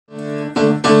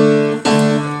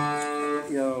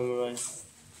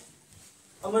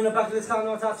I'm in the back of this car,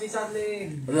 no taxi,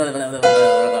 sadly. Ready?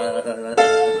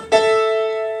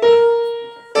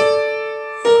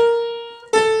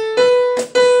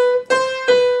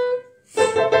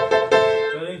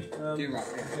 Do rap,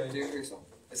 yeah. Okay. Do your song.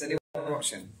 Is anyone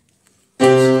watching?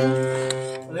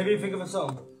 Whenever you think of a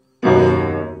song.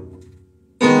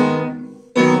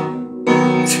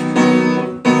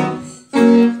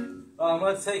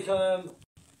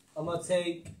 I'm gonna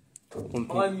take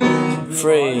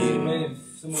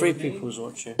Three people's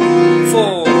watching.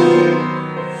 4.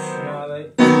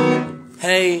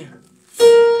 Hey.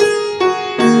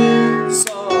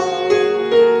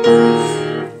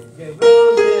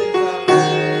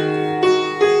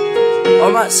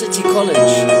 I'm at City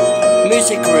College.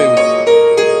 Music room.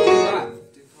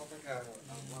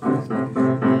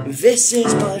 This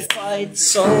is my fight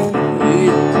song.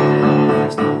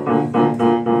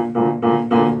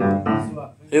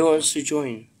 Who wants to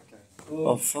join?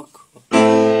 Oh fuck.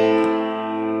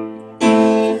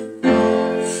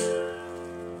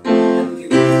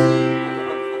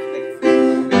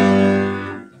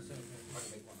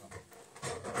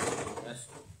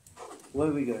 Where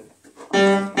are we going?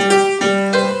 I'm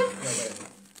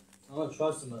gonna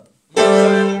try some of it.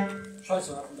 Try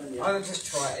some of it. I'm gonna just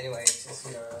try it anyway. It's just,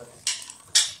 you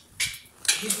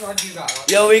know, do that.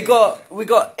 Yo, we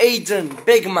got Aiden,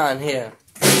 big man here.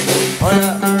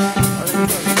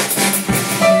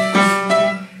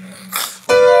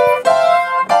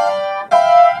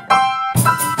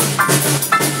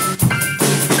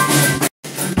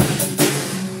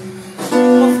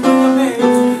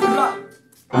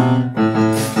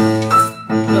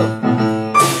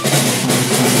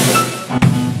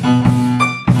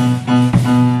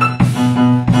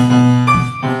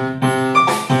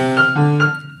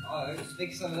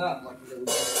 Pick something up like a little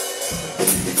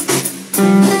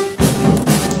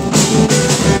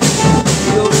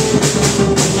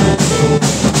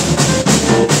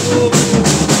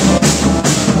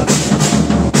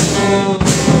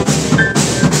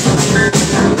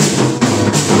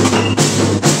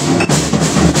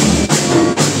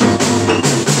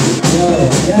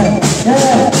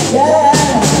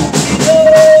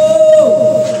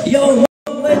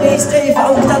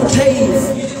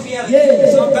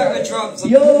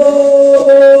Yo!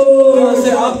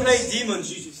 I'll play Demons,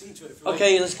 you should sing to it.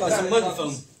 Okay, let's go. It's a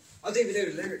microphone. I don't even know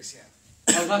the lyrics yet.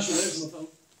 I'll flash the lyrics on the phone.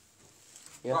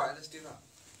 Yeah. Right, let's do that.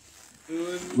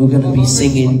 We're gonna be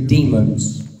singing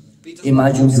Demons.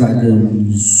 Imagine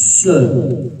Dragons.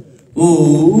 Ooh.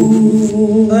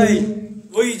 Hey,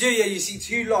 what you do, you sing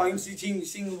 2 lines, you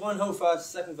sing 1 whole verse,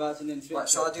 2nd verse, and then 5th. Right,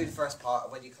 so I'll do the first part,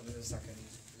 and when you come in the second,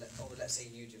 let's say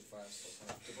you do first.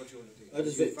 What do you want to do? I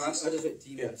just wait Demons,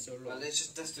 yeah. so long. Well, let's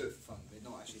do it for fun, but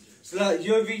not actually do it. So like,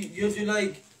 you do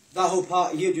like that whole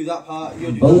part, you do that part,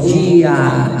 you do that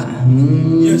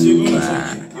Yes, you're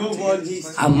one,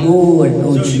 he's... Amor,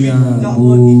 that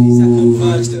one, he's the 2nd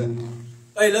verse.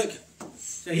 Hey, look.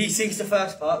 So he sings the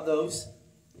first part, those.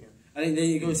 And then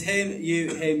it goes him, you.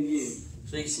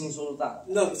 So he sings all of that?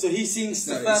 No, so he sings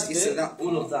the first bit.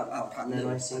 All of that part, and then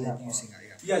I sing that part.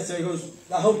 Yeah, so he goes,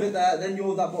 that whole bit there, then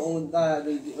you're that bottom there,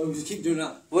 then just keep doing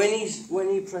that. When he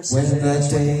presses when the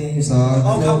days are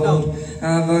cold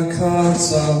and the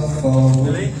cards are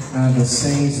full and the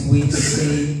saints we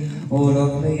see all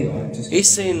of me. He's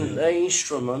singing the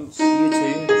instruments, you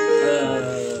two.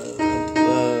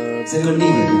 Good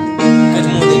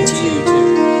morning to you two.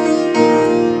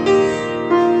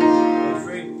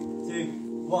 3,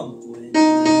 2, 1.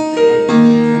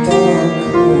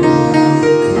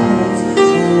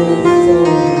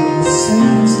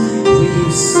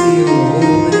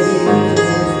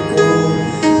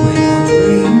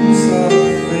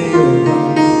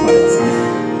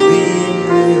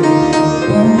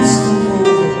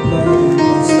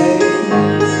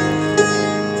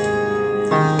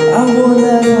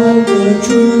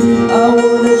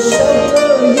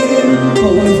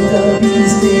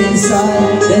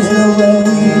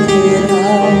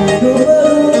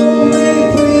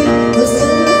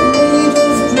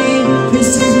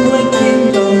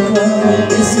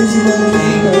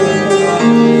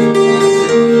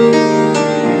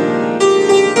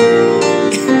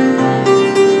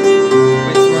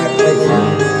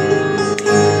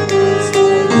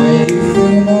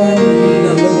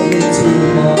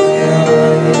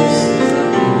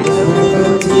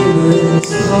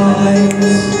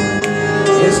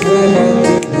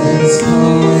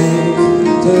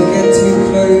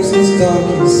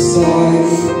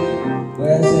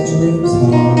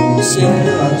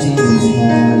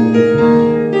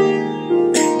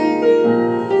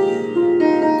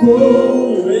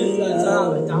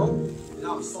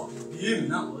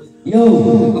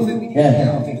 Yo! I think we need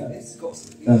Yeah. I think this has got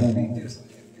something. We need to do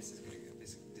something. This is pretty good.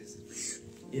 This is pretty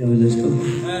good. Yo, let's go.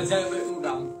 Take it all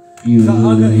down. You. I'm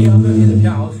gonna hear the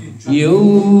piano. You.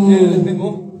 A bit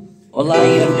more. Olá,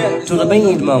 tudo bem,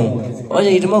 irmão? Olha,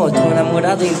 irmão, a tua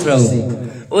namorada entrou.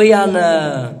 Oi,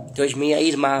 Ana. Tu és minha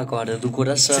irmã agora, do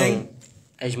coração. Sim.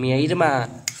 És minha irmã.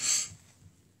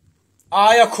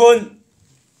 Ai, a cunt.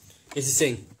 It's a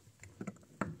sing.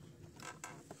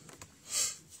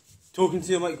 Talking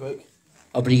to your mic quick.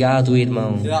 Obrigado,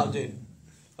 irmão. That'll do.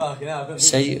 Fucking hell.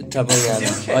 Sei, tá bem,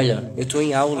 Ana. Olha, eu estou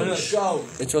em aulas.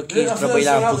 Eu estou aqui a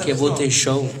trabalhar porque eu vou ter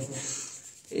show.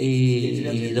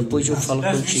 E depois eu falo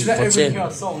contigo, pode ser?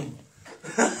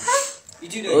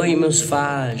 Oi, meus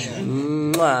fãs.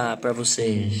 Para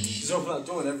vocês. She's open that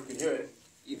door and everyone can hear it.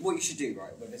 What you should do,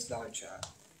 right, when it's live chat,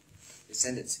 is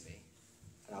send it to me,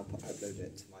 and I'll upload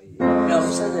it to my. No,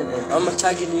 send it. I'm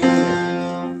tagging you.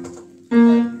 You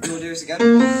want to do this again?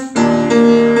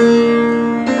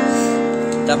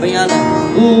 Tá bem, Ana?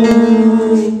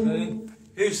 Ready?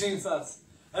 Who's singing first?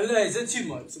 I don't know, is there two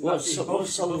mics? What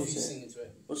song is it? Sing into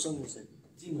it. What song is it?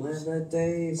 When the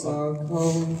days are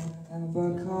cold and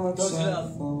the cards are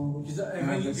full,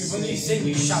 When you sing,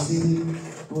 you shout.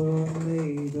 we're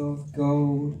made of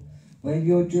gold. When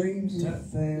your dreams have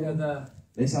Yeah, failed. there.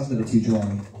 This sounds a little too dry.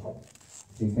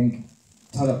 Do you think?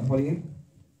 Turn up the volume.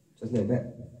 Just a little bit.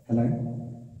 Hello.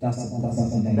 That's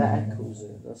the name. That echoes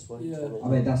it. That's why. Yeah. I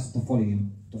mean that's the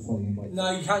volume. The volume. Like. No,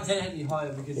 you can't take it any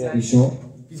higher because Yeah. then You sure?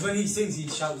 because when he sings, he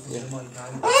shouts into the mic.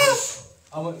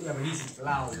 Yeah, but he's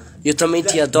loud. Eu também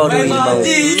te adoro, irmão.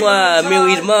 Meu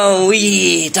irmão.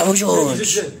 Ih, tamo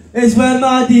juntos. It's when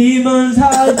my demons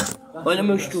hide. Olha o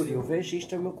meu estúdio, vês?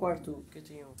 Isto é o meu quarto que eu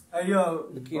tenho Hey yo,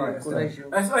 aqui no colégio.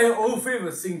 that's why all three of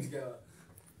us sing together.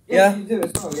 Yeah? You do it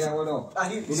as well. Yeah, why not?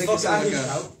 We'll make it sound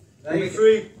like Ready?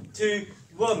 3, 2,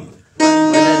 1.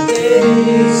 When the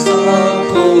days are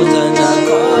cold and the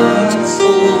cards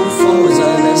all falls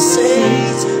and I say